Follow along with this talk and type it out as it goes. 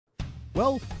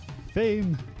Wealth,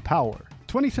 fame, power.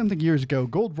 20-something years ago,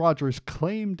 Gold Rogers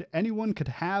claimed anyone could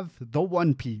have the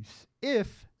One Piece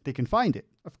if they can find it.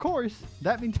 Of course,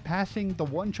 that means passing the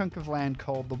one chunk of land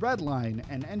called the Red Line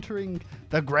and entering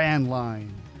the Grand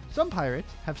Line. Some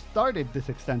pirates have started this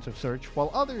extensive search,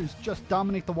 while others just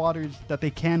dominate the waters that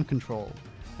they can control.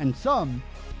 And some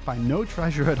find no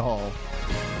treasure at all.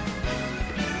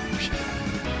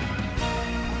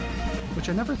 Which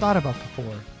I never thought about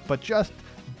before, but just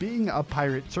being a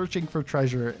pirate searching for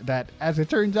treasure that, as it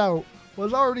turns out,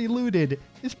 was already looted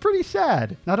is pretty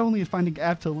sad. Not only is finding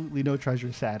absolutely no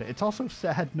treasure sad, it's also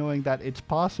sad knowing that it's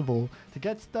possible to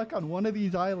get stuck on one of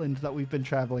these islands that we've been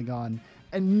traveling on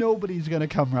and nobody's gonna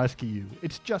come rescue you.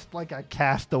 It's just like a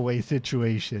castaway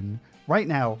situation. Right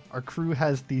now, our crew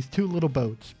has these two little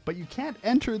boats, but you can't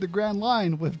enter the Grand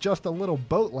Line with just a little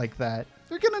boat like that.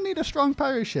 You're gonna need a strong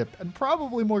pirate ship and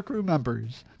probably more crew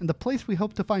members. And the place we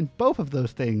hope to find both of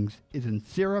those things is in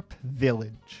Syrup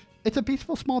Village. It's a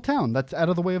peaceful small town that's out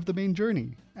of the way of the main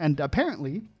journey, and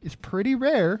apparently is pretty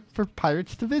rare for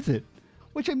pirates to visit.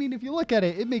 Which, I mean, if you look at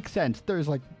it, it makes sense. There's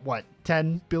like,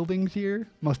 10 buildings here?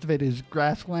 Most of it is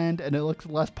grassland, and it looks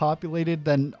less populated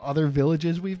than other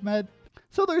villages we've met.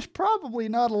 So there's probably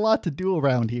not a lot to do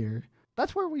around here.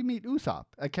 That's where we meet Usopp,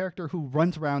 a character who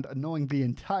runs around annoying the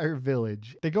entire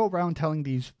village. They go around telling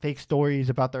these fake stories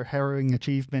about their harrowing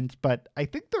achievements, but I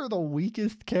think they're the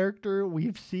weakest character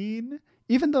we've seen.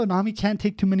 Even though Nami can't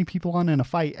take too many people on in a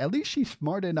fight, at least she's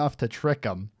smart enough to trick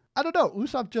them. I don't know,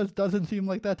 Usopp just doesn't seem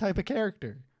like that type of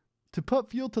character. To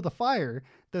put fuel to the fire,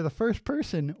 they're the first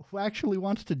person who actually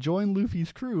wants to join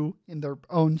Luffy's crew in their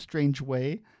own strange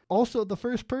way. Also the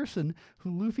first person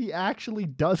who Luffy actually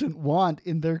doesn't want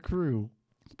in their crew.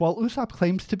 While Usopp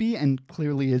claims to be, and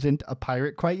clearly isn't, a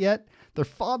pirate quite yet, their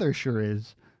father sure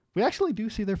is. We actually do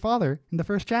see their father in the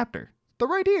first chapter. They're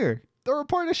right here. They're a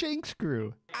part of Shanks'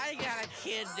 crew. I got a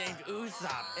kid named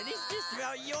Usopp, and he's just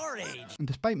about your age. And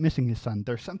despite missing his son,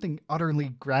 there's something utterly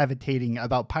gravitating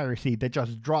about piracy that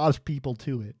just draws people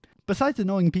to it. Besides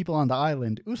annoying people on the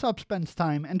island, Usopp spends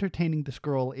time entertaining this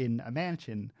girl in a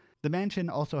mansion. The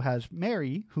mansion also has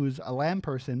Mary, who's a lamb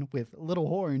person with little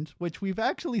horns, which we've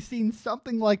actually seen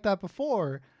something like that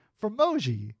before from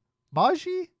Moji.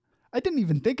 Maji? I didn't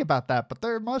even think about that, but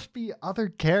there must be other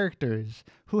characters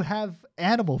who have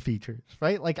animal features,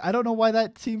 right? Like, I don't know why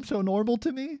that seems so normal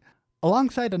to me.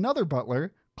 Alongside another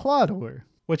butler, Claudor,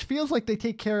 which feels like they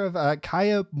take care of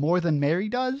Kaya more than Mary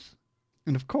does.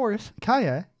 And of course,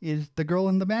 Kaya is the girl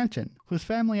in the mansion, whose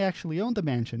family actually owned the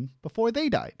mansion before they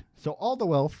died. So all the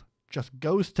wealth just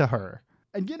goes to her.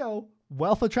 And you know,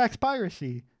 wealth attracts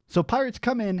piracy. So pirates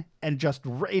come in and just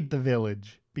raid the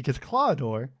village. Because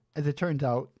Claudor, as it turns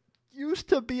out, used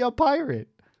to be a pirate.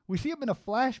 We see him in a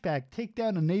flashback take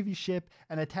down a Navy ship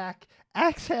and attack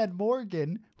Axe Hand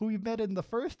Morgan, who we met in the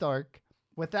first arc,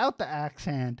 without the axe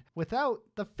hand, without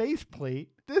the faceplate.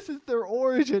 This is their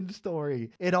origin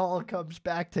story. It all comes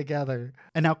back together.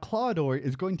 And now Claudor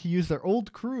is going to use their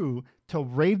old crew to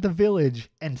raid the village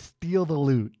and steal the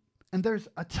loot. And there's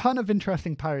a ton of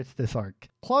interesting pirates this arc.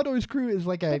 Claudor's crew is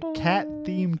like a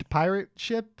cat-themed pirate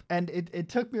ship, and it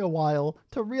took me a while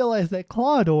to realize that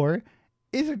Claudor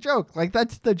is a joke. Like,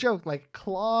 that's the joke. Like,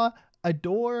 Claw,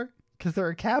 adore, because they're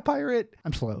a cat pirate.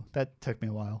 I'm slow. That took me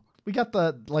a while. We got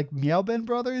the, Meowben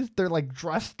brothers. They're,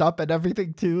 dressed up and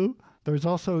everything, too. There's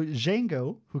also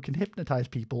Django, who can hypnotize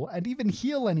people and even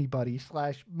heal anybody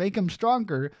 / make them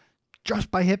stronger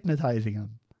just by hypnotizing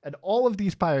them. And all of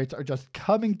these pirates are just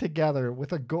coming together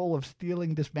with a goal of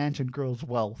stealing this mansion girl's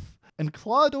wealth. And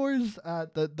Claudor's,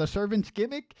 the servant's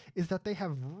gimmick is that they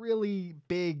have really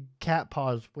big cat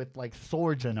paws with,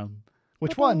 swords in them.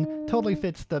 Which, one, totally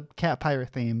fits the cat pirate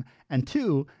theme, and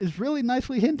two, is really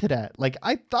nicely hinted at.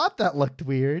 I thought that looked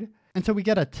weird. And so we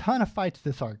get a ton of fights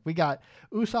this arc. We got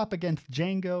Usopp against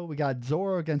Django, we got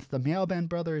Zoro against the Meowben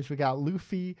brothers, we got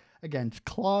Luffy against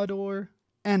Claudor.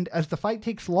 And as the fight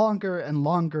takes longer and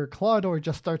longer, Claudor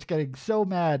just starts getting so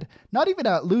mad, not even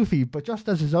at Luffy, but just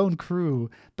as his own crew,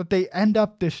 that they end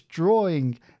up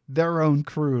destroying their own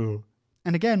crew.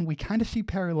 And again, we kind of see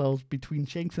parallels between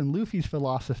Shanks and Luffy's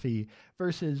philosophy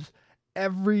versus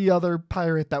every other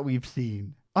pirate that we've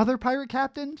seen. Other pirate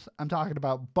captains, I'm talking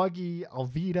about Buggy,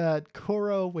 Alvida,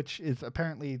 Kuro, which is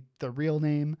apparently the real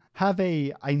name, have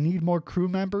a I need more crew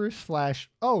members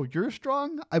 / oh, you're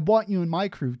strong? I want you in my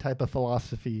crew type of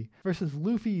philosophy, versus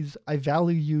Luffy's I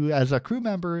value you as a crew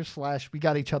member / we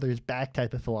got each other's back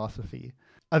type of philosophy.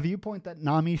 A viewpoint that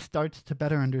Nami starts to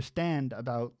better understand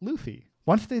about Luffy.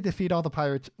 Once they defeat all the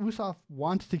pirates, Usopp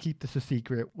wants to keep this a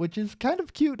secret, which is kind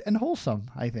of cute and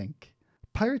wholesome, I think.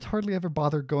 Pirates hardly ever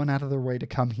bother going out of their way to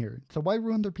come here, so why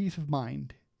ruin their peace of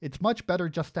mind? It's much better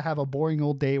just to have a boring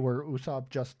old day where Usopp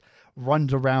just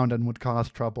runs around and would cause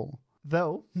trouble.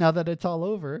 Though, now that it's all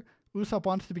over, Usopp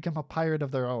wants to become a pirate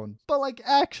of their own. But like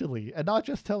actually, and not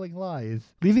just telling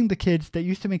lies. Leaving the kids that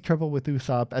used to make trouble with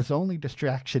Usopp as the only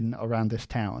distraction around this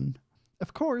town.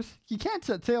 Of course, you can't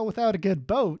set sail without a good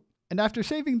boat. And after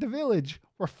saving the village,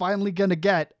 we're finally gonna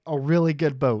get a really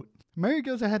good boat. Mary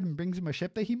goes ahead and brings him a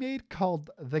ship that he made called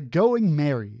the Going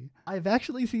Mary. I've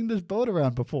actually seen this boat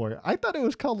around before. I thought it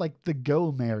was called like the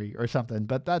Go Mary or something,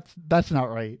 but that's not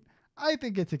right. I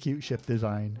think it's a cute ship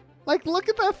design. Like, look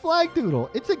at that flag doodle.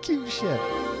 It's a cute ship.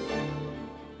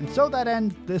 And so that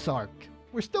ends this arc.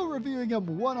 We're still reviewing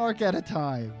them one arc at a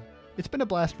time. It's been a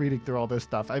blast reading through all this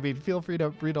stuff. I mean, feel free to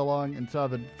read along and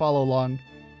sub and follow along.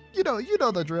 You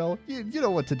know the drill. You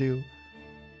know what to do.